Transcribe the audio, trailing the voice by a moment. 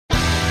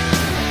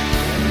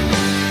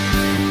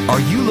Are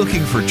you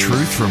looking for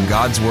truth from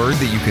God's Word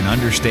that you can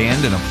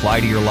understand and apply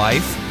to your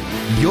life?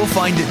 You'll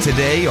find it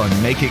today on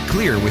Make It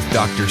Clear with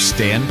Dr.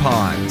 Stan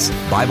Ponz,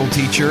 Bible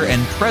teacher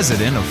and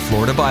president of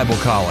Florida Bible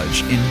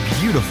College in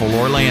beautiful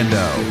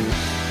Orlando.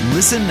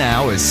 Listen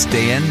now as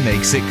Stan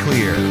makes it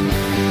clear.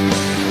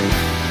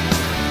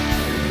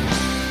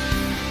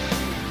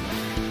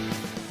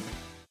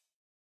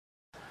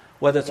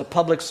 Whether it's a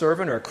public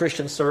servant or a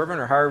Christian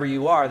servant or however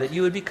you are, that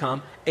you would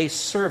become a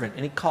servant.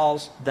 And he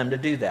calls them to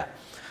do that.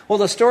 Well,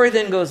 the story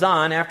then goes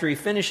on. After he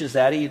finishes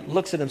that, he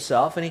looks at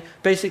himself and he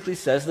basically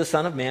says, the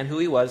Son of Man, who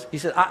he was, he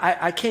said,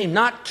 I came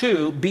not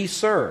to be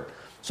served.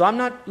 So I'm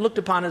not looked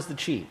upon as the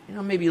chief.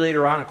 Maybe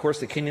later on, of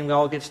course, the kingdom will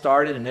all get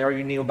started and there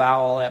you kneel,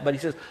 bow, all that. But he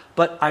says,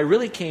 but I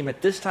really came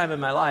at this time in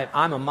my life,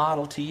 I'm a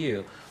model to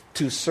you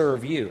to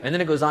serve you. And then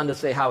it goes on to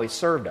say how he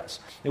served us.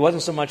 It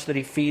wasn't so much that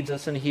he feeds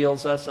us and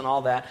heals us and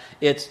all that.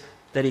 It's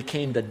that he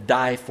came to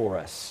die for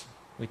us.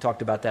 We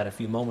talked about that a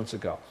few moments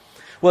ago.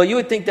 Well, you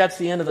would think that's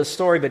the end of the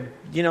story, but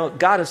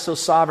God is so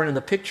sovereign and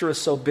the picture is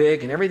so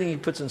big and everything he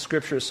puts in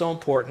Scripture is so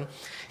important.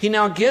 He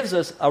now gives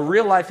us a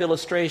real-life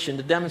illustration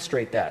to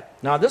demonstrate that.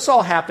 Now, this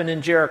all happened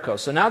in Jericho.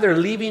 So now they're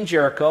leaving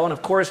Jericho, and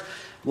of course,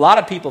 a lot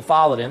of people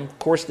followed him. Of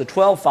course, the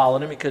 12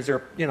 followed him because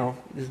they're,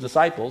 his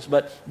disciples.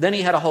 But then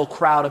he had a whole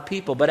crowd of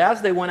people. But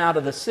as they went out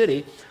of the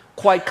city,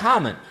 quite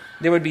common,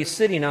 they would be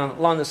sitting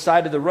along the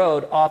side of the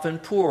road, often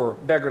poor,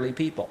 beggarly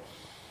people.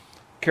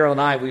 Carol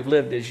and I, we've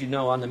lived, as you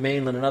know, on the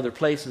mainland and other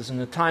places, and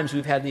the times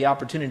we've had the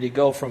opportunity to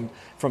go from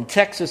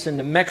Texas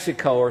into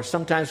Mexico, or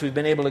sometimes we've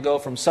been able to go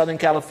from Southern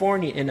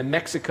California into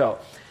Mexico.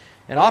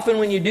 And often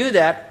when you do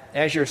that,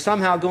 as you're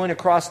somehow going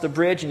across the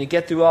bridge and you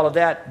get through all of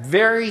that,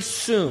 very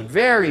soon,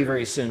 very,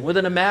 very soon,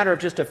 within a matter of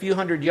just a few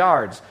hundred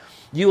yards,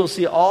 you will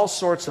see all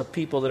sorts of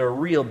people that are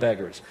real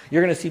beggars.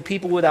 You're going to see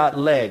people without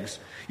legs.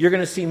 You're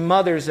going to see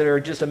mothers that are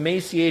just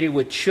emaciated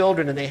with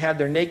children, and they have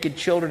their naked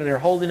children, and they're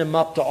holding them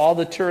up to all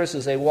the tourists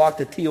as they walk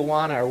to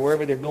Tijuana or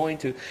wherever they're going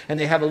to, and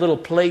they have a little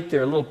plate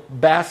there, a little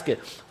basket,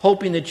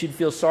 hoping that you'd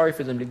feel sorry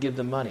for them to give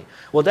them money.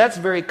 Well, that's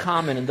very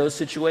common in those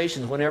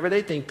situations. Whenever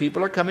they think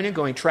people are coming and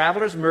going,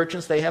 travelers,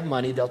 merchants, they have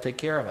money, they'll take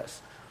care of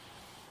us.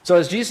 So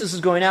as Jesus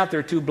is going out, there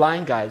are two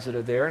blind guys that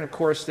are there, and of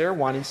course they're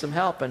wanting some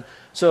help. And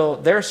so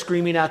they're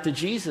screaming out to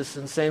Jesus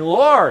and saying,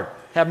 Lord,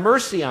 have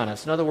mercy on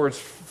us. In other words,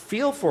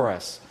 feel for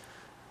us.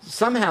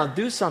 Somehow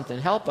do something,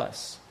 help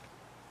us.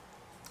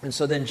 And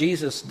so then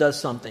Jesus does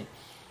something.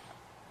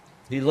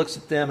 He looks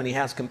at them and he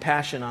has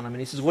compassion on them. And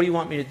he says, what do you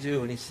want me to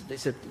do? And they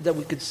said, that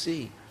we could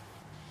see.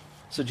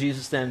 So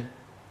Jesus then,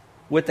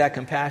 with that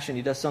compassion,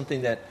 he does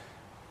something that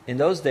in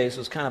those days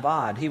was kind of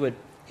odd. He would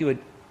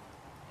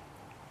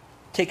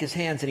take his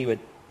hands and he would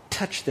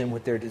touch them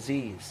with their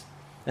disease.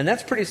 And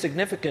that's pretty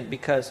significant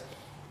because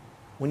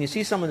when you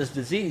see someone with this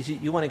disease,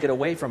 you want to get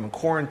away from them,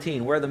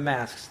 quarantine, wear the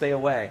mask, stay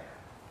away.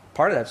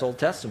 Part of that's Old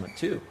Testament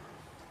too.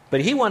 But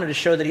he wanted to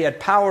show that he had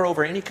power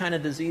over any kind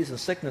of disease and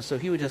sickness, so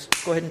he would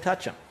just go ahead and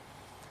touch them.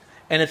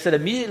 And it said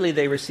immediately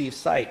they received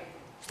sight.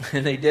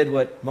 And they did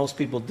what most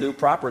people do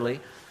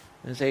properly,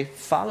 and they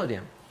followed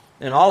him.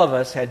 And all of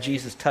us had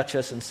Jesus touch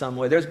us in some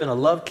way. There's been a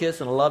love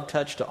kiss and a love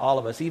touch to all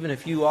of us. Even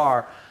if you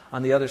are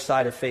on the other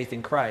side of faith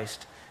in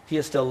Christ, he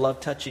has still love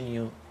touching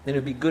you. And it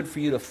would be good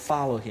for you to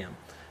follow him.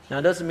 Now,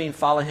 it doesn't mean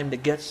follow him to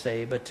get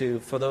saved, but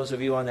for those of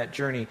you on that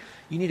journey,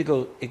 you need to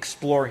go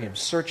explore him,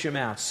 search him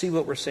out, see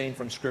what we're saying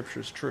from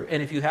Scripture is true.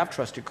 And if you have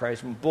trusted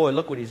Christ, boy,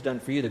 look what he's done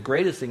for you. The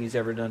greatest thing he's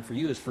ever done for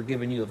you is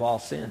forgiven you of all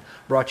sin,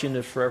 brought you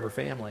into his forever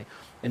family.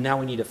 And now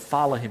we need to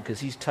follow him because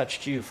he's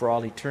touched you for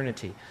all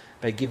eternity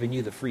by giving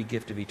you the free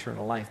gift of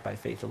eternal life by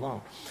faith alone.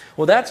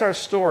 Well, that's our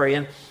story.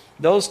 And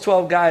those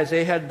 12 guys,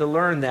 they had to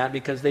learn that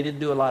because they didn't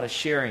do a lot of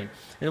sharing.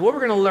 And what we're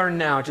going to learn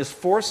now, just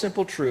 4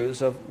 simple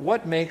truths of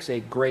what makes a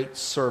great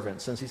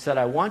servant. Since he said,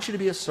 I want you to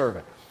be a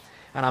servant.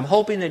 And I'm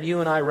hoping that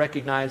you and I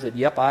recognize that,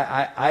 yep,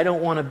 I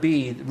don't want to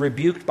be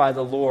rebuked by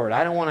the Lord.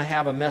 I don't want to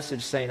have a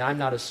message saying I'm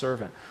not a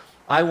servant.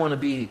 I want to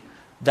be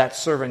that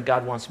servant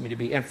God wants me to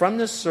be. And from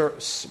this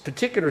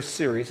particular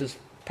series, this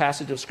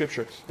passage of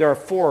Scripture, there are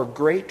 4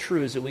 great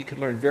truths that we could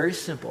learn. Very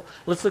simple.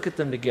 Let's look at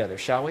them together,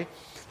 shall we?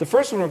 The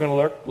first one we're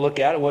going to look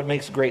at, what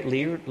makes a great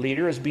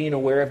leader, is being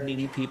aware of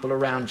needy people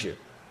around you.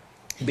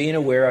 Being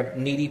aware of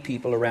needy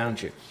people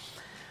around you.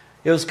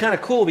 It was kind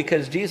of cool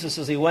because Jesus,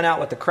 as he went out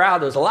with the crowd,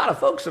 there was a lot of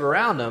folks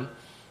around him,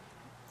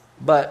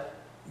 but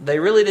they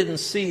really didn't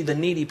see the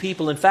needy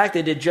people. In fact,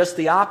 they did just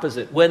the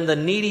opposite. When the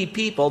needy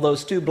people,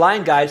 those 2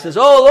 blind guys, says,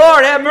 oh,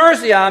 Lord, have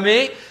mercy on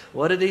me.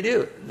 What did he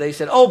do? They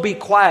said, oh, be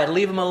quiet,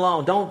 leave him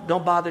alone. Don't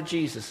bother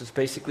Jesus, is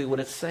basically what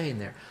it's saying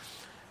there.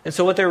 And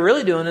so what they're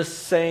really doing is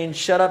saying,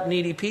 shut up,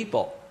 needy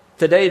people.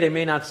 Today they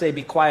may not say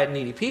be quiet,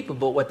 needy people,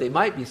 but what they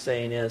might be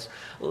saying is,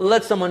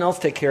 let someone else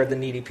take care of the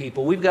needy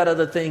people. We've got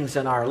other things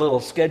in our little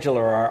schedule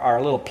or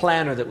our little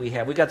planner that we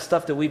have. We've got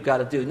stuff that we've got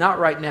to do. Not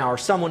right now, or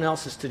someone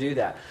else is to do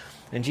that.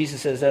 And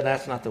Jesus says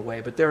that's not the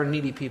way, but there are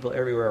needy people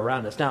everywhere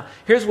around us. Now,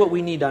 here's what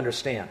we need to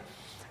understand.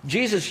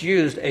 Jesus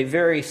used a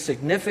very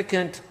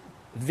significant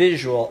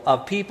visual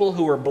of people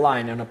who were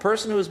blind. And a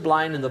person who was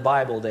blind in the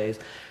Bible days,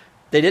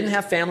 They didn't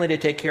have family to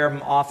take care of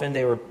them often.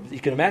 You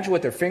can imagine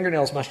what their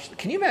fingernails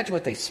can you imagine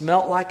what they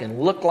smelled like and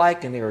looked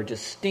like? And they were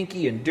just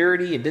stinky and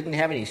dirty and didn't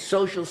have any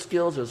social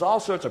skills. There's all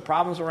sorts of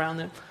problems around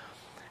them.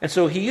 And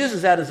so he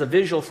uses that as a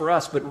visual for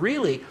us. But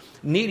really,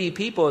 needy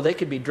people, they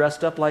could be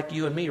dressed up like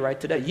you and me right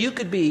today. You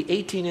could be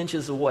 18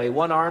 inches away,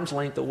 one arm's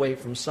length away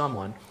from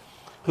someone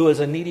who is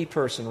a needy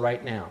person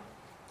right now,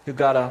 who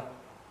got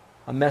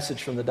a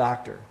message from the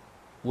doctor,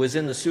 was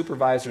in the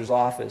supervisor's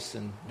office,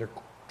 and they're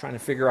trying to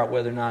figure out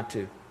whether or not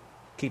to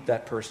keep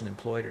that person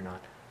employed or not.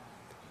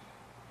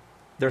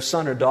 Their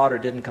son or daughter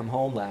didn't come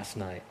home last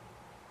night,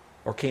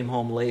 or came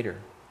home later,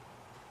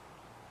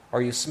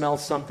 or you smelled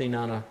something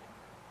on a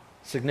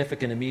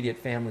significant immediate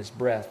family's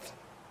breath,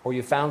 or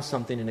you found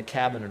something in a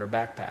cabinet or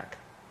backpack.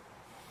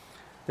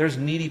 There's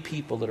needy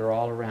people that are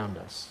all around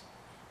us.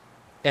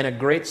 And a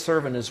great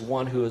servant is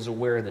one who is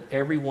aware that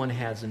everyone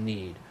has a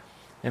need.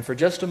 And for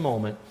just a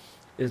moment,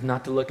 is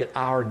not to look at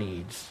our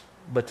needs,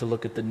 but to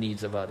look at the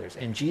needs of others.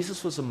 And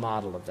Jesus was a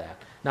model of that.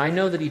 Now, I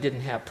know that he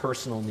didn't have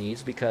personal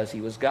needs because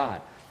he was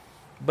God.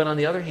 But on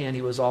the other hand,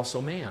 he was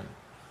also man.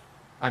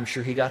 I'm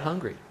sure he got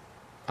hungry.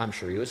 I'm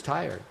sure he was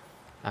tired.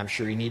 I'm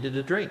sure he needed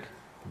a drink.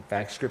 In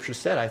fact, Scripture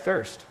said, I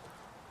thirst.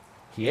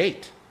 He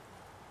ate.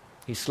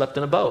 He slept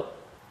in a boat.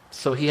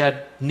 So he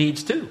had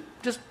needs too,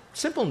 just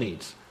simple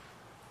needs.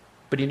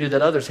 But he knew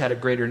that others had a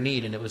greater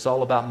need, and it was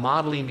all about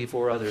modeling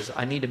before others.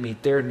 I need to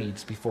meet their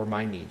needs before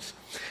my needs.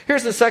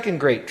 Here's the second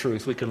great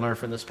truth we can learn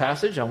from this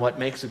passage on what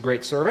makes a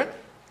great servant,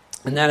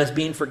 and that is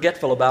being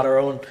forgetful about our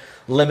own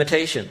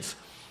limitations.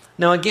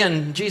 Now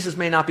again, Jesus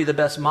may not be the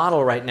best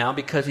model right now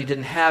because he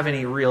didn't have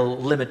any real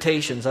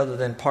limitations other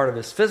than part of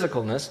his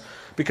physicalness.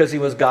 Because he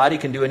was God, he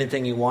can do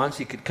anything he wants.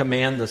 He could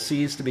command the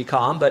seas to be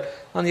calm. But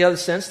on the other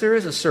sense, there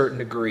is a certain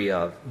degree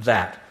of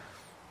that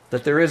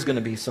there is going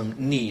to be some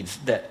needs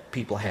that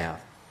people have.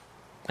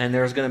 And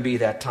there's going to be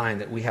that time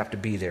that we have to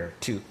be there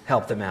to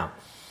help them out.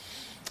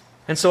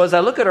 And so as I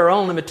look at our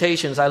own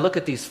limitations, I look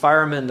at these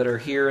firemen that are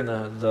here and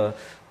the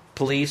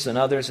police and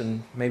others,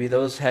 and maybe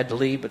those had to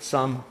leave, but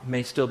some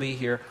may still be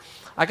here.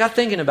 I got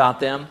thinking about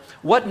them.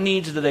 What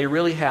needs do they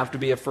really have to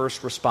be a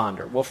first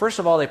responder? Well, first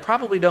of all, they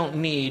probably don't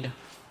need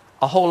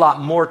a whole lot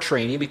more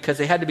training because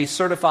they had to be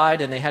certified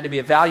and they had to be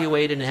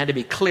evaluated and had to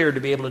be cleared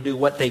to be able to do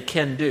what they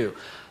can do.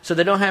 So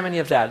they don't have any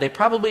of that. They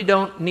probably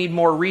don't need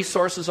more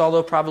resources,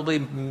 although probably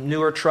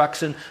newer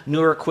trucks and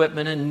newer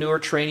equipment and newer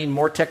training,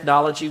 more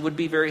technology would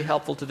be very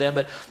helpful to them,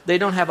 but they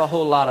don't have a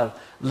whole lot of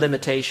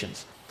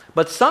limitations.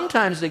 But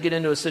sometimes they get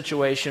into a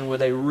situation where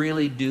they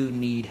really do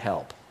need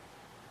help.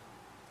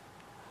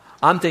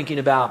 I'm thinking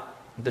about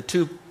the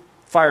two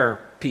fire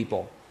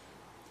people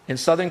in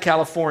Southern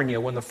California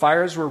when the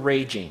fires were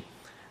raging.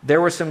 There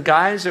were some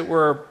guys that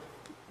were,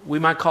 we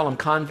might call them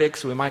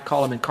convicts, we might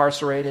call them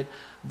incarcerated.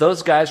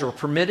 Those guys were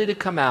permitted to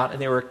come out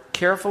and they were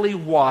carefully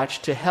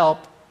watched to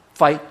help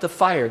fight the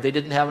fire. They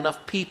didn't have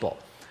enough people.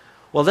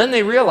 Well, then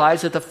they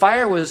realized that the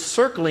fire was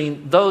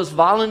circling those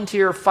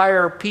volunteer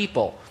fire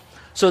people.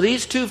 So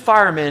these two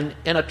firemen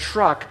in a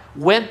truck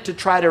went to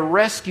try to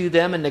rescue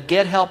them and to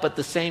get help at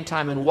the same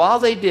time. And while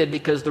they did,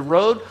 because the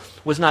road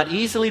was not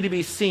easily to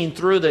be seen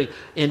through the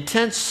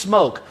intense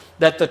smoke,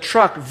 that the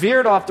truck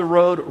veered off the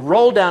road,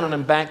 rolled down an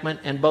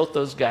embankment, and both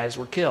those guys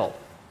were killed.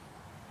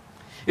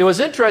 It was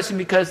interesting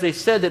because they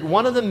said that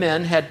one of the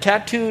men had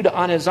tattooed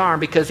on his arm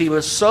because he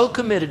was so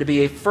committed to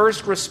be a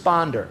first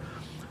responder.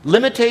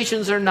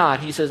 Limitations or not,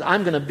 he says,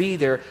 I'm going to be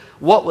there.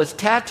 What was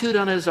tattooed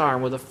on his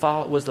arm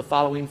was the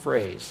following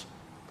phrase: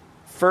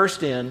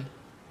 first in,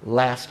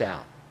 last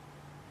out.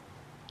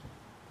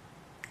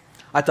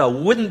 I thought,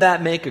 wouldn't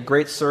that make a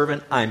great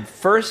servant? I'm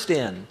first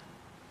in,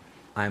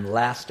 I'm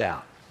last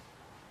out.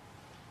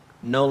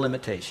 No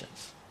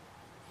limitations.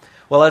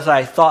 Well, as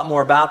I thought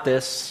more about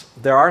this,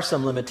 there are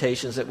some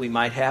limitations that we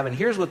might have. And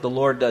here's what the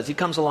Lord does. He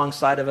comes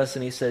alongside of us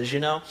and he says,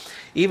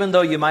 even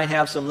though you might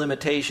have some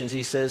limitations,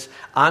 he says,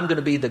 I'm going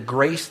to be the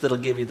grace that'll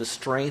give you the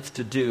strength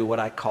to do what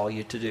I call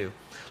you to do.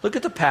 Look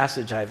at the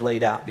passage I've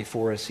laid out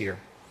before us here.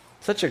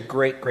 Such a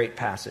great, great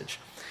passage.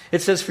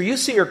 It says, for you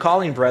see your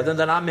calling, brethren,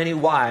 that not many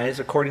wise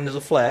according to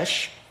the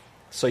flesh.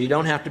 So you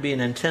don't have to be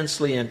an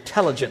intensely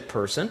intelligent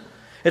person.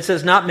 It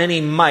says, not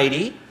many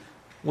mighty,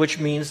 which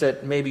means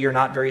that maybe you're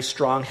not very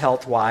strong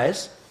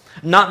health-wise.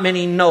 Not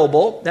many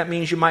noble. That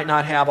means you might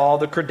not have all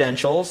the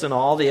credentials and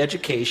all the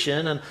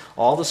education and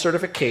all the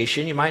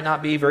certification. You might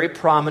not be very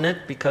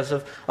prominent because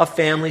of a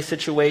family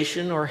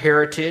situation or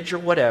heritage or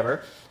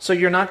whatever. So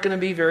you're not going to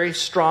be very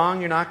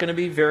strong. You're not going to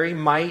be very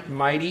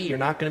mighty. You're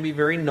not going to be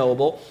very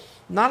noble.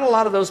 Not a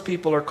lot of those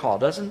people are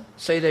called. It doesn't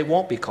say they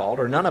won't be called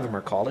or none of them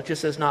are called. It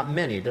just says not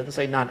many. It doesn't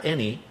say not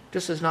any. It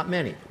just says not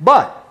many.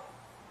 But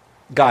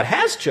God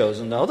has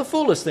chosen, though, the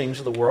foolish things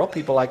of the world,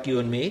 people like you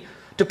and me,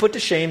 to put to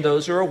shame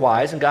those who are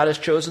wise. And God has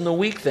chosen the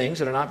weak things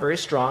that are not very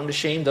strong to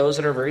shame those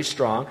that are very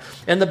strong.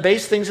 And the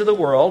base things of the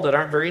world that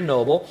aren't very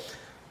noble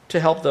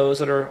to help those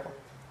that are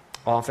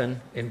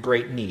often in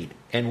great need.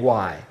 And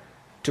why?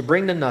 To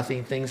bring to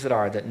nothing things that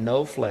are, that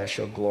no flesh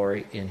shall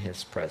glory in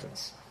his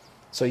presence.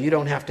 So you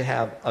don't have to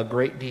have a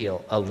great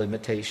deal of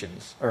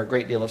limitations or a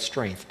great deal of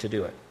strength to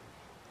do it.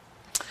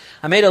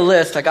 I made a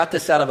list. I got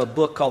this out of a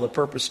book called The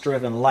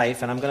Purpose-Driven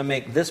Life, and I'm going to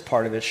make this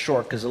part of it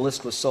short because the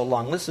list was so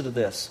long. Listen to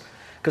this.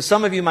 Because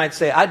some of you might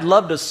say, I'd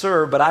love to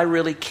serve, but I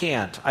really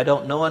can't. I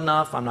don't know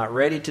enough. I'm not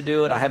ready to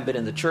do it. I haven't been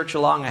in the church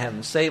long. I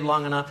haven't saved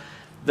long enough.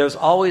 There's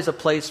always a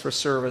place for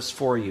service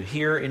for you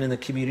here and in the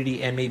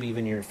community and maybe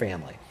even in your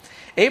family.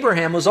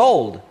 Abraham was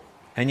old,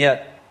 and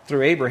yet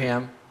through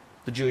Abraham,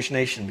 the Jewish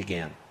nation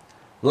began.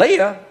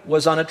 Leah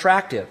was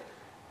unattractive.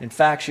 In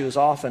fact, she was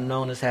often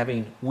known as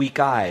having weak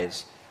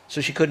eyes. So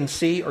she couldn't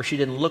see or she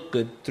didn't look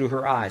good through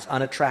her eyes.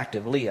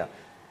 Unattractive, Leah.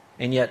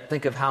 And yet,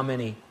 think of how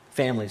many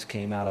families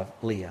came out of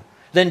Leah.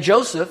 Then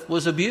Joseph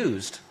was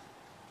abused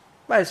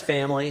by his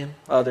family and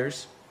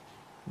others.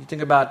 You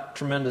think about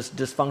tremendous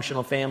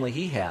dysfunctional family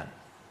he had.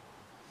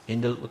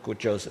 And look what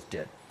Joseph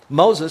did.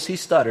 Moses, he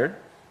stuttered.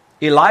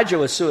 Elijah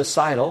was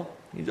suicidal.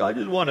 I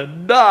just want to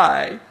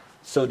die.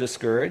 So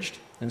discouraged.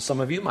 And some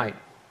of you might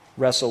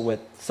wrestle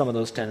with some of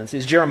those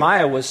tendencies.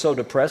 Jeremiah was so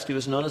depressed, he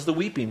was known as the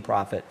weeping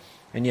prophet.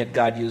 And yet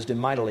God used him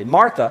mightily.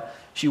 Martha,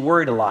 she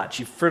worried a lot.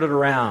 She frittered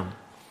around.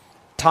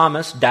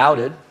 Thomas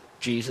doubted.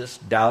 Jesus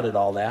doubted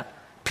all that.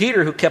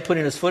 Peter, who kept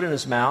putting his foot in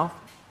his mouth.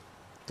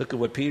 Look at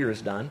what Peter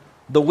has done.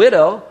 The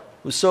widow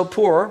was so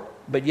poor,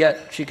 but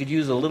yet she could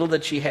use a little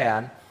that she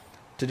had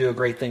to do a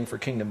great thing for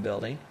kingdom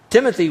building.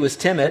 Timothy was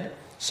timid,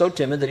 so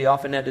timid that he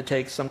often had to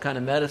take some kind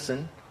of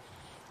medicine.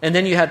 And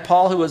then you had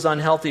Paul, who was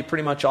unhealthy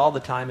pretty much all the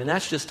time, and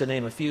that's just to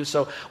name a few.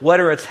 So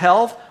whether it's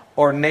health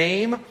or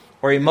name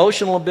or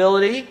emotional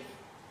ability,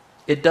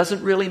 it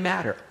doesn't really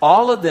matter.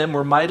 All of them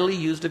were mightily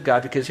used of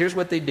God because here's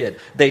what they did.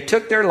 They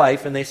took their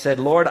life and they said,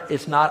 Lord,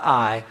 it's not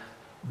I,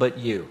 but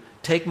you.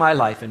 Take my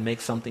life and make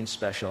something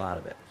special out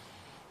of it.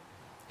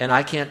 And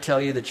I can't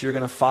tell you that you're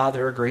going to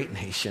father a great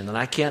nation. And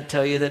I can't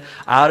tell you that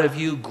out of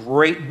you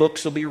great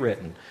books will be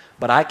written.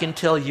 But I can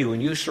tell you,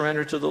 when you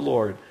surrender to the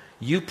Lord,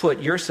 you put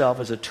yourself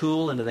as a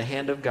tool into the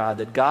hand of God,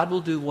 that God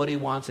will do what he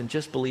wants, and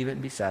just believe it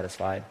and be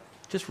satisfied.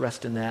 Just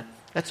rest in that.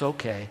 That's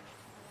okay.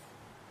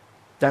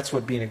 That's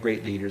what being a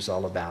great leader is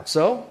all about.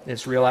 So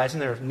it's realizing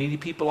there are needy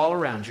people all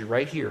around you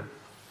right here,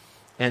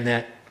 and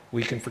that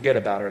we can forget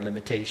about our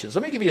limitations.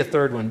 Let me give you a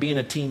third one, being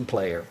a team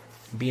player.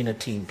 Being a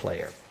team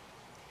player.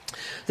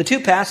 The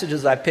two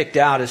passages I picked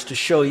out is to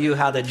show you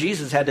how that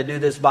Jesus had to do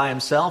this by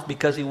himself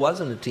because he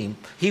wasn't a team.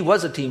 He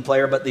was a team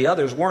player, but the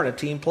others weren't a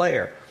team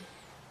player.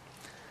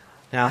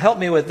 Now help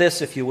me with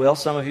this, if you will,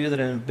 some of you that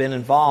have been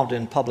involved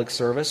in public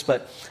service.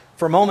 But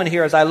for a moment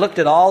here, as I looked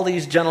at all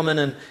these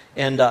gentlemen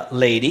and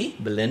lady,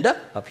 Belinda,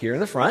 up here in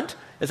the front,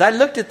 as I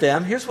looked at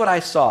them, here's what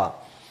I saw.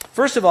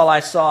 First of all, I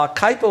saw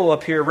Kaipo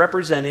up here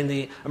representing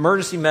the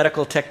emergency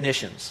medical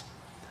technicians.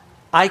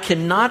 I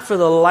cannot for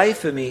the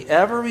life of me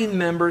ever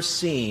remember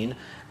seeing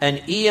an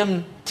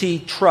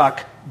EMT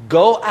truck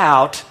go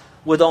out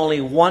with only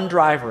one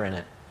driver in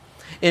it.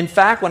 In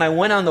fact, when I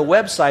went on the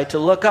website to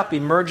look up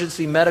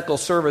Emergency Medical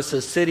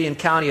Services, City and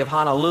County of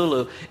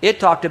Honolulu, it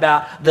talked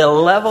about the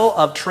level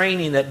of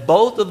training that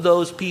both of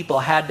those people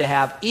had to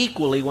have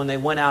equally when they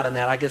went out in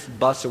that, I guess,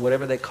 bus or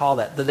whatever they call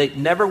that they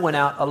never went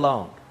out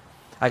alone.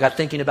 I got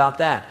thinking about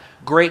that.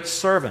 Great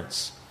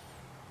servants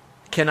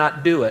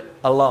cannot do it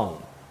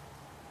alone.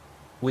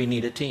 We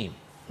need a team.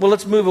 Well,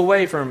 let's move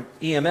away from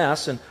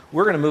EMS, and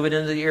we're going to move it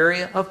into the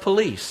area of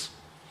police.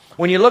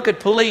 When you look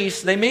at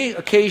police, they may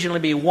occasionally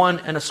be one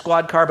in a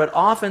squad car, but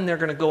often they're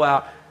going to go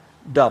out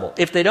double.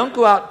 If they don't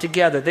go out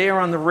together, they are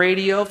on the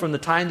radio from the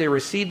time they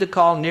receive the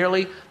call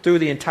nearly through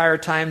the entire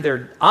time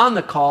they're on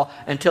the call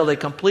until they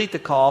complete the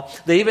call.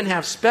 They even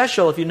have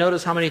special, if you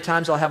notice how many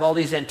times I'll have all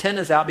these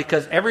antennas out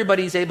because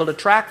everybody's able to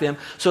track them.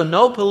 So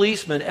no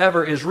policeman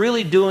ever is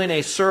really doing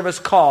a service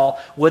call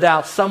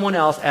without someone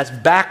else as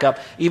backup,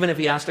 even if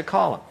he has to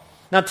call him.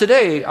 Now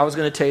today, I was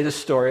going to tell you this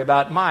story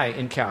about my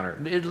encounter.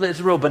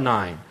 It's real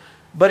benign.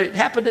 But it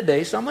happened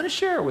today, so I'm going to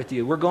share it with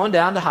you. We're going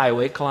down the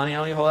highway,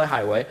 Kalaniʻi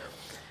Highway.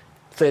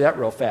 Say that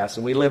real fast.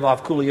 And we live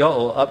off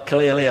Kuli'o up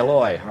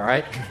Kali'aloi, all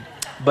right?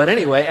 But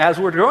anyway, as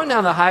we're going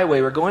down the highway,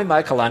 we're going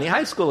by Kalani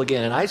High School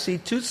again, and I see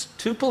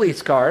two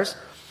police cars,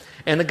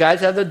 and the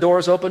guys have the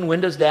doors open,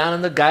 windows down,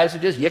 and the guys are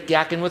just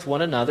yik-yakking with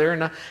one another,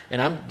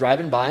 and I'm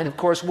driving by, and of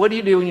course, what do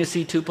you do when you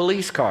see two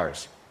police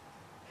cars?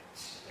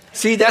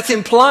 See, that's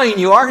implying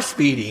you are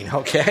speeding,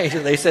 okay?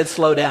 They said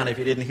slow down if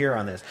you didn't hear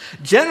on this.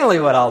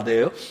 Generally what I'll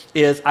do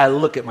is I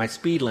look at my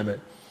speed limit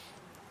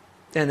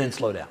and then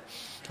slow down.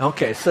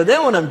 Okay, so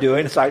then what I'm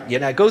doing is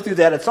I go through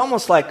that. It's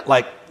almost like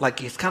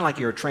it's kind of like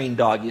you're a trained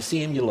dog. You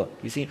see him, you look.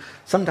 You see him.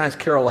 Sometimes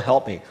Carol will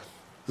help me.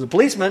 As a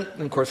policeman,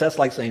 and of course that's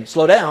like saying,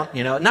 slow down,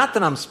 not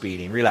that I'm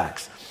speeding,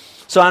 relax.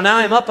 So now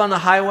I'm up on the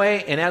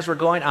highway, and as we're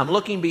going, I'm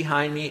looking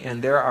behind me,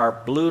 and there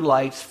are blue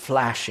lights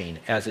flashing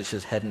as it's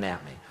just heading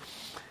at me.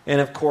 And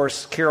of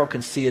course, Carol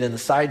can see it in the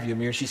side view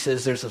mirror. She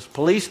says, there's a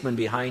policeman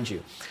behind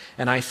you.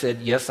 And I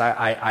said, yes,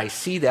 I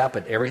see that,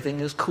 but everything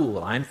is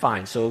cool. I'm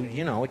fine. So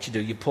you know what you do.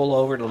 You pull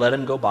over to let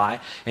him go by.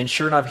 And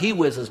sure enough, he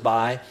whizzes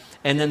by.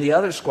 And then the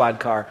other squad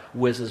car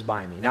whizzes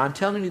by me. Now, I'm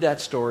telling you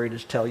that story to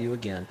tell you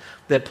again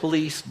that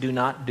police do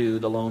not do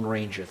the Lone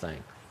Ranger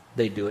thing.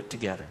 They do it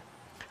together.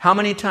 How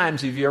many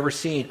times have you ever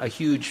seen a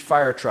huge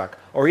fire truck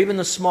or even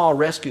the small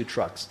rescue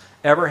trucks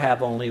ever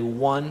have only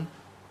one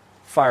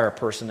fire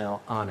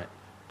personnel on it?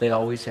 They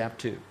always have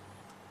two.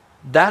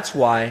 That's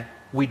why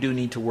we do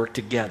need to work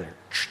together.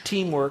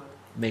 Teamwork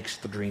makes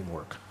the dream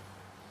work.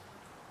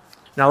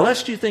 Now,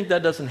 lest you think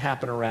that doesn't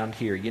happen around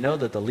here, you know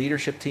that the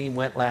leadership team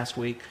went last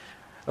week,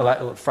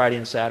 Friday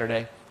and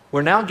Saturday.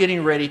 We're now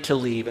getting ready to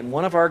leave, and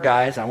one of our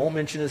guys, I won't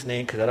mention his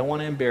name because I don't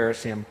want to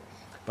embarrass him,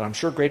 but I'm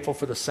sure grateful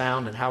for the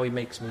sound and how he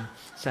makes me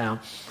sound,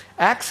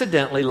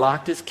 accidentally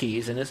locked his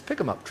keys in his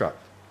pick-em-up truck.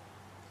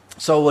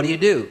 So what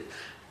do?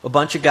 A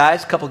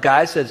couple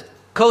guys says,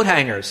 coat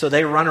hangers. So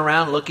they run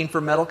around looking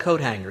for metal coat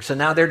hangers. So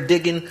now they're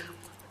digging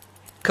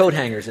coat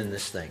hangers in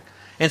this thing.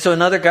 And so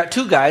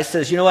two guys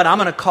says, you know what, I'm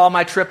going to call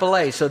my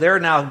AAA. So they're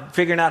now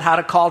figuring out how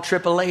to call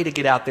AAA to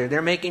get out there.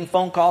 They're making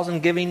phone calls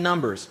and giving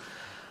numbers.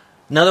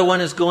 Another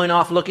one is going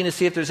off looking to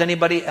see if there's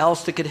anybody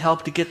else that could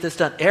help to get this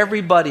done.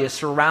 Everybody is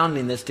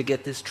surrounding this to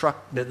get this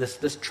truck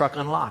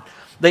unlocked.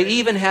 They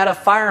even had a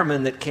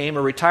fireman that came,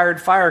 a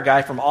retired fire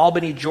guy from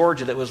Albany,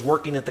 Georgia, that was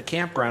working at the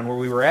campground where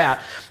we were at.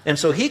 And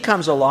so he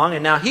comes along,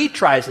 and now he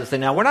tries this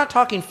thing. Now, we're not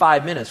talking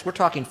 5 minutes. We're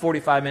talking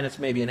 45 minutes,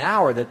 maybe an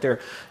hour, that they're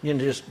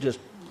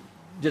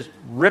just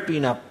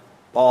ripping up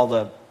all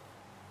the,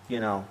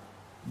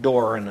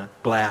 door and the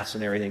glass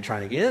and everything,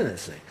 trying to get in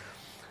this thing.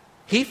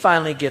 He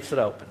finally gets it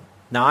open.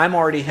 Now, I'm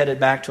already headed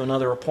back to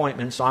another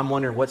appointment, so I'm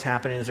wondering what's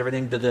happening. Is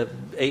everything? Did the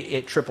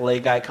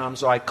AAA guy come?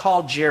 So I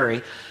called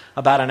Jerry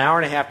about an hour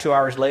and a half, 2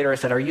 hours later. I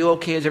said, are you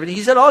okay? Is everything?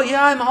 He said, oh,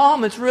 yeah, I'm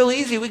home. It's real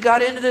easy. We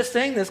got into this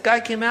thing. This guy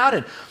came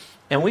out,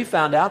 and we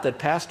found out that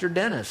Pastor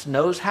Dennis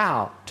knows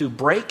how to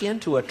break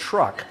into a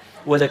truck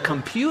with a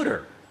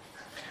computer.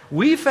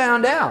 We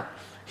found out.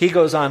 He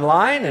goes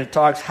online and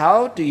talks,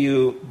 how do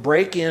you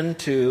break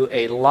into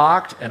a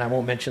locked, and I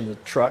won't mention the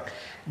truck,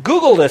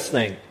 Google this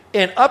thing.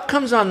 And up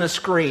comes on the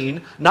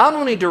screen, not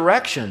only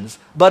directions,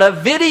 but a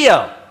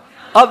video.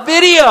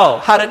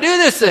 How to do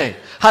this thing.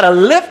 How to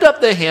lift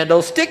up the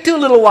handle, stick two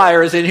little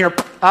wires in here,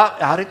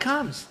 out it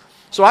comes.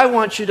 So I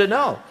want you to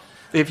know,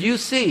 if you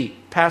see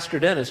Pastor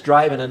Dennis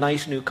driving a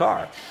nice new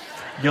car,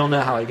 you'll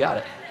know how he got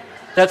it.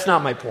 That's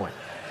not my point.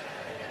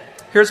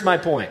 Here's my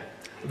point.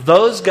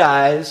 Those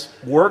guys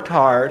worked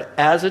hard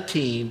as a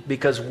team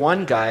because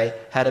one guy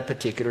had a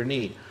particular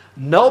need.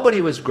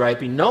 Nobody was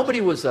griping. Nobody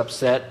was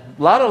upset.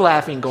 A lot of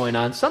laughing going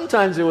on.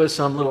 Sometimes there was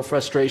some little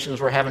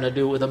frustrations we're having to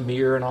do with a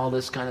mirror and all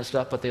this kind of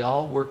stuff, but they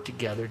all worked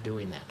together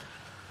doing that.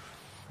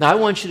 Now, I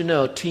want you to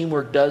know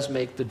teamwork does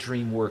make the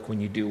dream work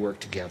when you do work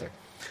together.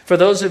 For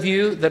those of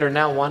you that are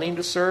now wanting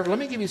to serve, let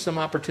me give you some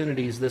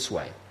opportunities this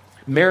way.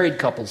 Married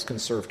couples can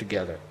serve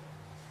together.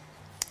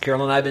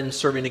 Carol and I have been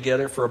serving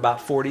together for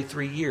about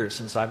 43 years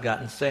since I've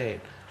gotten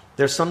saved.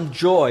 There's some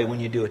joy when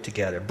you do it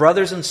together.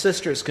 Brothers and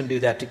sisters can do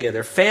that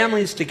together.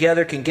 Families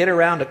together can get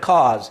around a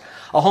cause.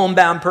 A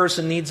homebound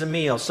person needs a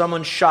meal.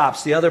 Someone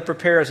shops. The other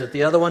prepares it.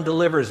 The other one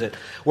delivers it.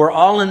 We're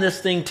all in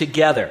this thing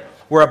together.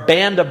 We're a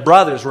band of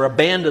brothers. We're a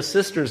band of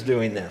sisters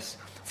doing this.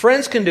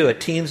 Friends can do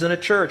it. Teams in a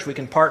church. We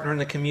can partner in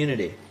the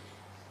community.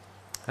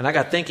 And I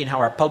got thinking how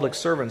our public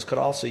servants could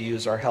also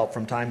use our help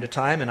from time to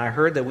time. And I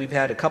heard that we've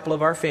had a couple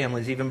of our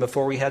families, even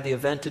before we had the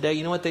event today,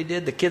 you know what they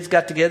did? The kids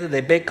got together,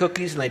 they baked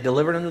cookies, and they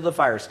delivered them to the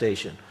fire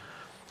station.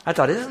 I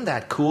thought, isn't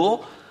that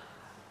cool?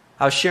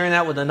 I was sharing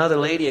that with another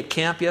lady at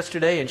camp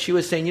yesterday, and she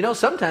was saying,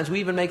 sometimes we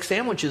even make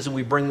sandwiches and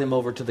we bring them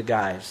over to the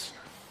guys.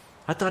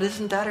 I thought,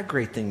 isn't that a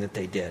great thing that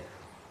they did?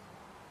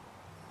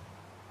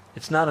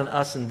 It's not an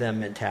us and them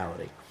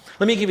mentality.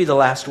 Let me give you the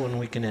last one,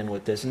 we can end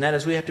with this, and that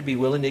is we have to be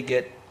willing to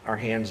get our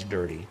hands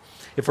dirty.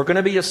 If we're going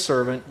to be a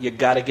servant, you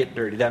got to get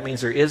dirty. That means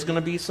there is going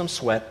to be some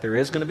sweat. There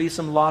is going to be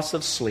some loss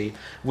of sleep.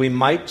 We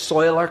might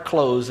soil our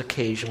clothes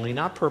occasionally,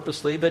 not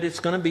purposely, but it's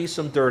going to be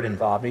some dirt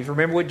involved. If you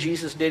remember what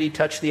Jesus did, he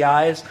touched the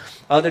eyes.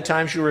 Other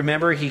times you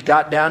remember he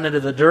got down into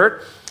the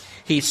dirt.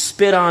 He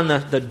spit on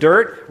the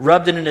dirt,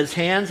 rubbed it in his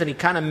hands, and he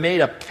kind of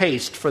made a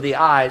paste for the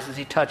eyes as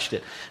he touched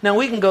it. Now,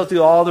 we can go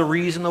through all the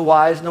reason, the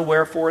whys, and the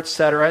wherefore,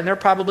 etc., and there are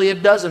probably a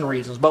dozen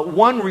reasons. But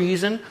one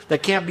reason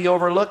that can't be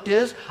overlooked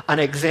is an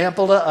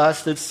example to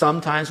us that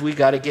sometimes we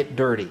got to get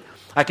dirty.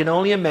 I can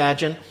only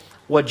imagine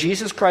what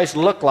Jesus Christ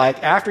looked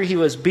like after he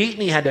was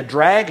beaten. He had to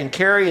drag and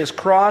carry his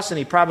cross, and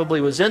he probably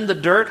was in the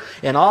dirt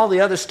and all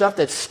the other stuff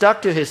that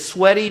stuck to his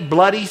sweaty,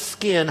 bloody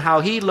skin,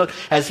 how he looked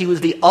as he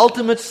was the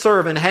ultimate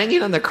servant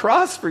hanging on the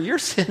cross for your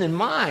sin and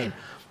mine.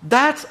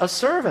 That's a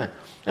servant.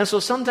 And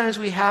so sometimes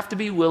we have to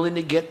be willing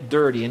to get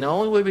dirty, and the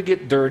only way we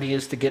get dirty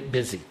is to get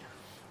busy,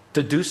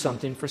 to do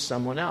something for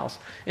someone else.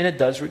 And it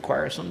does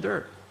require some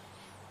dirt.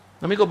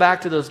 Let me go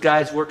back to those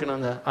guys working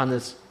on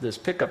this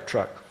pickup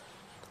truck.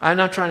 I'm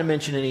not trying to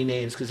mention any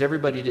names because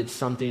everybody did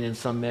something in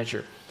some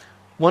measure.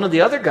 One of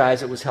the other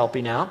guys that was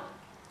helping out,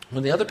 one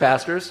of the other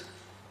pastors,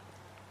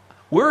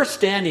 We're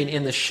standing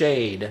in the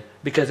shade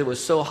because it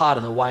was so hot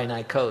on the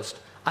Waianae coast.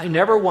 I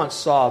never once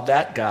saw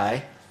that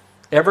guy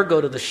ever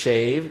go to the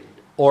shade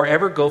or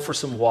ever go for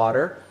some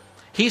water.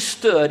 He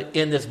stood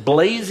in this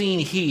blazing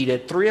heat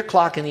at 3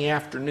 o'clock in the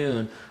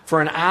afternoon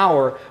for an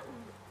hour.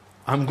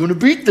 I'm going to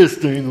beat this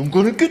thing. I'm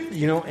going to get,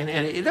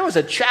 and there was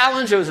a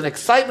challenge. There was an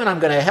excitement. I'm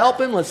going to help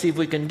him. Let's see if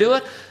we can do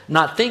it.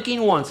 Not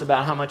thinking once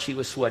about how much he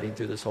was sweating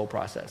through this whole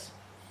process.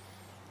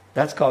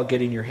 That's called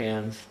getting your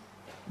hands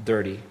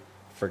dirty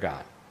for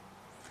God.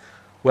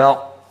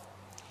 Well,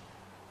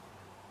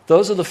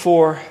 those are the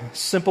 4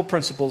 simple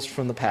principles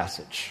from the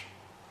passage.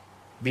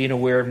 Being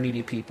aware of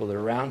needy people that are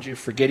around you,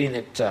 forgetting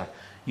that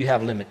you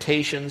have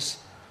limitations,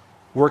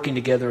 working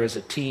together as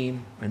a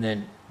team, and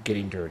then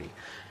getting dirty.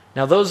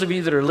 Now, those of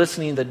you that are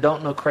listening that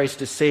don't know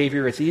Christ as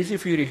Savior, it's easy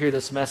for you to hear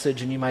this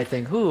message and you might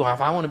think,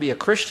 if I want to be a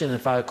Christian,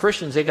 if I'm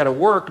Christians, they got to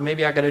work.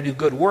 Maybe I got to do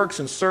good works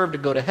and serve to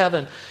go to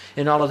heaven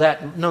and all of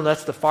that. No,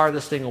 that's the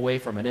farthest thing away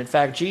from it. In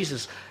fact,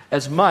 Jesus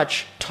as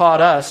much taught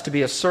us to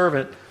be a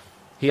servant.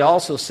 He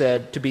also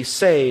said to be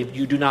saved,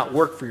 you do not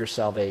work for your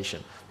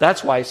salvation.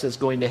 That's why he says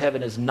going to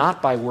heaven is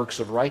not by works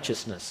of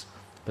righteousness,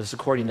 but it's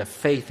according to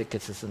faith that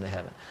gets us into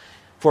heaven.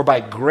 For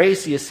by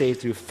grace he is saved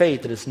through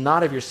faith, that is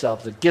not of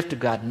yourselves, the gift of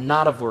God,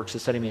 not of works,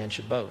 that any man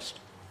should boast.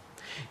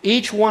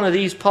 Each one of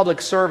these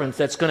public servants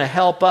that's going to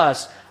help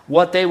us,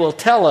 what they will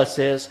tell us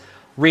is,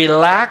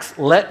 relax,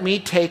 let me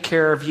take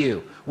care of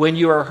you. When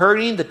you are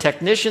hurting, the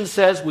technician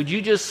says, would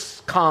you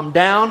just calm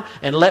down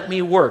and let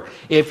me work?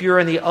 If you're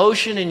in the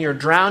ocean and you're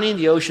drowning,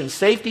 the ocean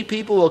safety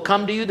people will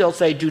come to you. They'll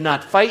say, do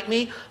not fight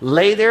me.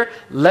 Lay there.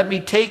 Let me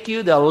take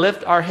you. They'll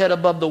lift our head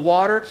above the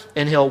water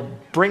and he'll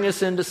bring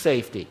us into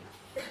safety.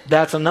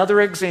 That's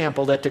another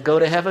example that to go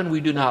to heaven,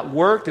 we do not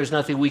work. There's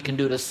nothing we can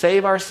do to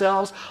save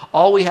ourselves.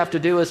 All we have to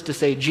do is to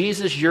say,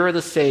 Jesus, you're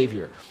the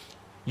Savior.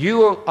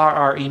 You are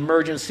our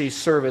emergency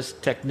service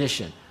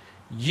technician.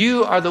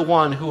 You are the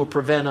one who will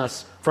prevent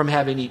us from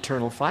having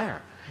eternal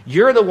fire.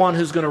 You're the one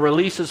who's going to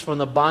release us from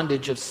the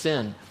bondage of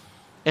sin.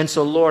 And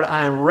so, Lord,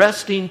 I am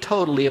resting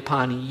totally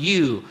upon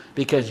you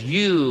because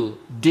you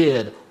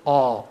did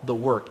all the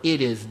work.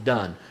 It is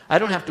done. I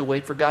don't have to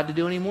wait for God to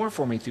do any more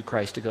for me through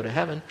Christ to go to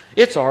heaven.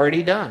 It's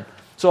already done.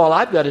 So all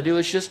I've got to do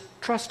is just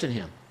trust in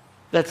him.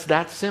 That's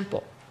that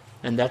simple.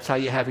 And that's how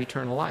you have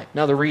eternal life.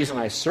 Now, the reason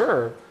I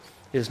serve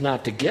is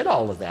not to get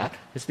all of that.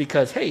 It's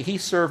because, hey, he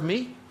served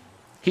me.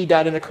 He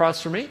died on the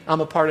cross for me. I'm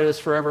a part of this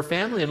forever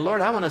family. And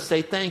Lord, I want to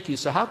say thank you.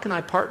 So how can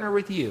I partner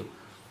with you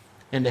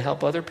and to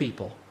help other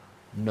people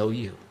know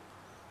you?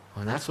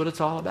 And that's what it's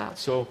all about.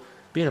 So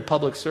being a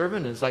public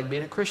servant is like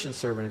being a Christian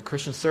servant. A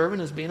Christian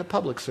servant is being a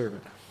public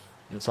servant.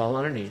 And it's all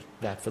underneath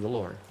that for the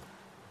Lord.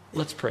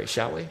 Let's pray,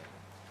 shall we?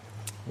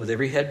 With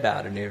every head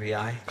bowed and every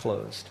eye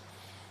closed.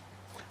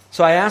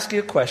 So I ask you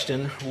a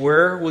question.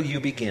 Where will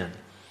you begin?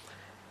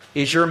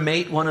 Is your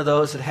mate one of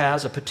those that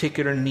has a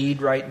particular need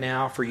right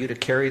now for you to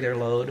carry their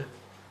load,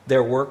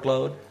 their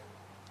workload?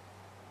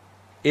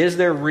 Is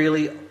there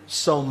really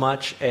so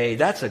much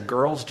that's a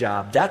girl's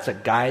job, that's a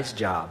guy's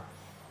job?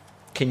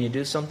 Can you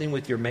do something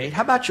with your mate?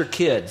 How about your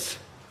kids?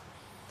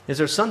 Is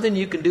there something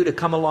you can do to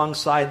come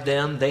alongside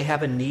them? They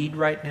have a need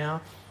right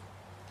now.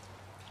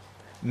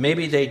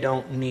 Maybe they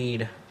don't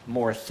need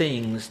more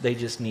things, they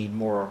just need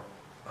more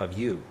of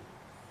you.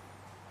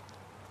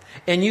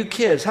 And you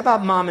kids, how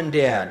about mom and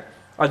dad?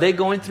 Are they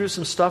going through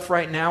some stuff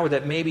right now where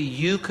that maybe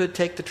you could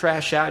take the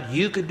trash out,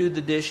 you could do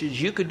the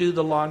dishes, you could do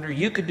the laundry,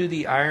 you could do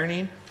the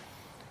ironing,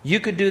 you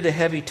could do the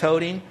heavy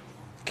toting?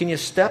 Can you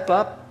step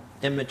up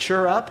and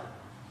mature up?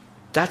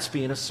 That's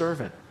being a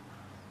servant.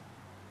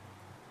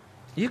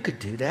 You could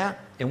do that.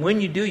 And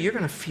when you do, you're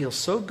going to feel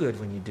so good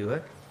when you do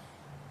it.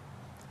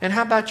 And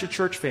how about your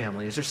church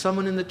family? Is there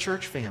someone in the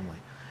church family?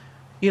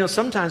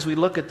 Sometimes we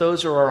look at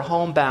those who are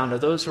homebound or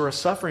those who are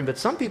suffering, but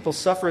some people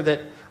suffer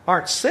that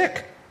aren't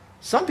sick.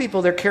 Some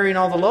people, they're carrying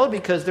all the load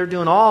because they're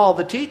doing all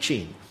the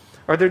teaching,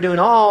 or they're doing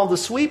all the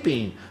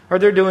sweeping, or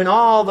they're doing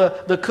all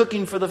the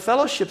cooking for the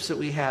fellowships that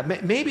we have.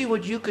 Maybe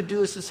what you could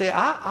do is to say,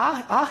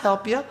 I'll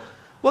help you.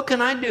 What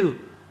can I do?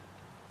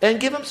 And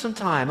give them some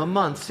time, a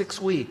month, 6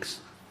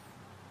 weeks.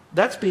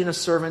 That's being a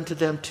servant to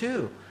them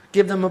too.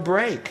 Give them a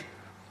break.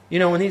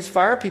 When these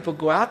fire people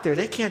go out there,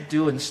 they can't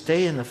do and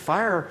stay in the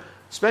fire,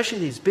 especially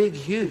these big,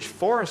 huge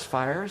forest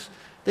fires.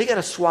 They got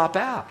to swap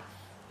out.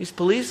 These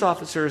police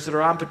officers that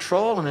are on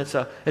patrol, and it's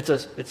a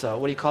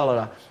what do you call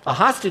it? A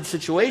hostage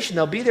situation.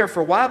 They'll be there for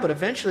a while, but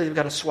eventually they've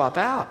got to swap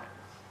out.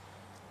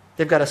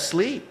 They've got to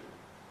sleep.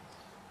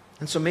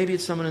 And so maybe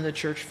it's someone in the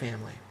church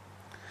family.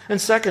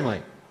 And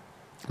secondly,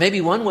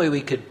 maybe one way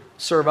we could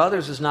serve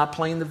others is not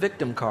playing the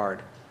victim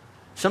card.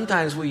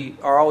 Sometimes we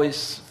are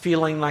always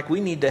feeling like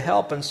we need to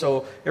help, and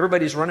so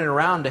everybody's running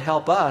around to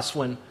help us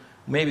when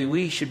maybe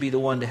we should be the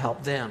one to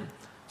help them.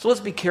 So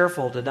let's be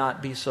careful to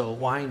not be so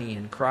whiny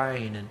and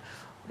crying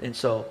and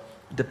so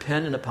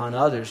dependent upon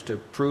others to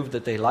prove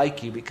that they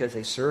like you because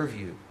they serve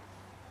you.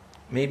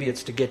 Maybe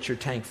it's to get your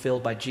tank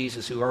filled by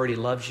Jesus, who already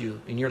loves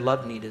you and your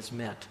love need is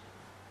met.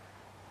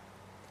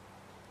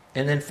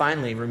 And then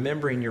finally,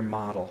 remembering your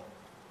model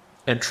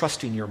and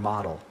trusting your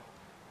model.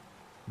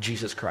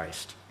 Jesus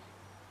Christ.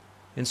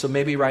 And so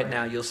maybe right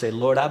now you'll say,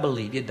 Lord, I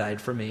believe you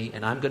died for me,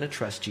 and I'm going to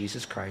trust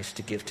Jesus Christ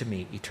to give to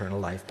me eternal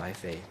life by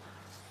faith.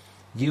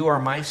 You are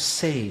my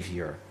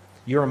Savior.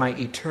 You are my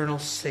eternal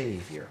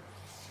Savior,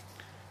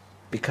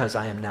 because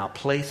I am now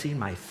placing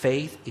my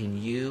faith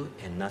in you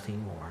and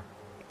nothing more.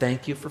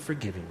 Thank you for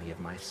forgiving me of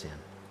my sin.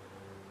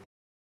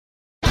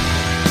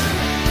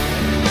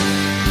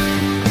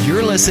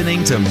 You're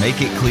listening to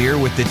Make It Clear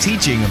with the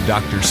teaching of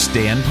Dr.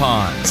 Stan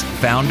Ponz,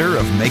 founder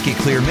of Make It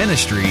Clear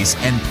Ministries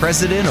and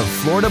president of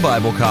Florida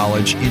Bible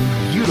College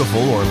in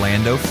beautiful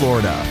Orlando,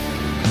 Florida.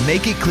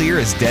 Make It Clear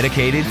is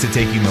dedicated to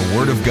taking the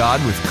Word of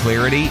God with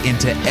clarity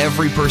into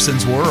every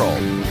person's world.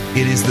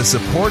 It is the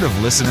support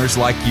of listeners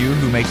like you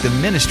who make the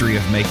ministry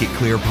of Make It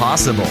Clear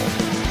possible.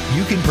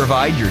 You can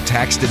provide your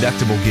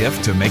tax-deductible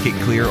gift to Make It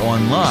Clear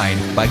online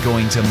by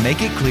going to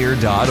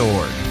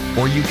makeitclear.org.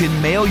 Or you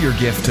can mail your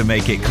gift to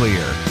Make It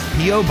Clear,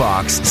 P.O.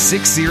 Box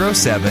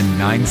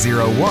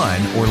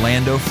 607901,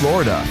 Orlando,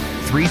 Florida,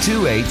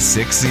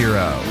 32860.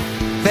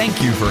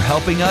 Thank you for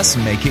helping us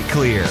make it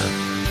clear.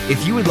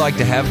 If you would like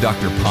to have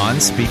Dr.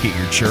 Ponz speak at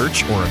your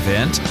church or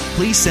event,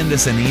 please send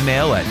us an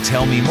email at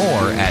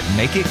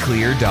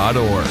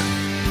tellmemore@makeitclear.org.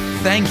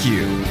 Thank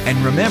you,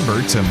 and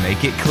remember to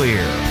make it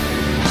clear.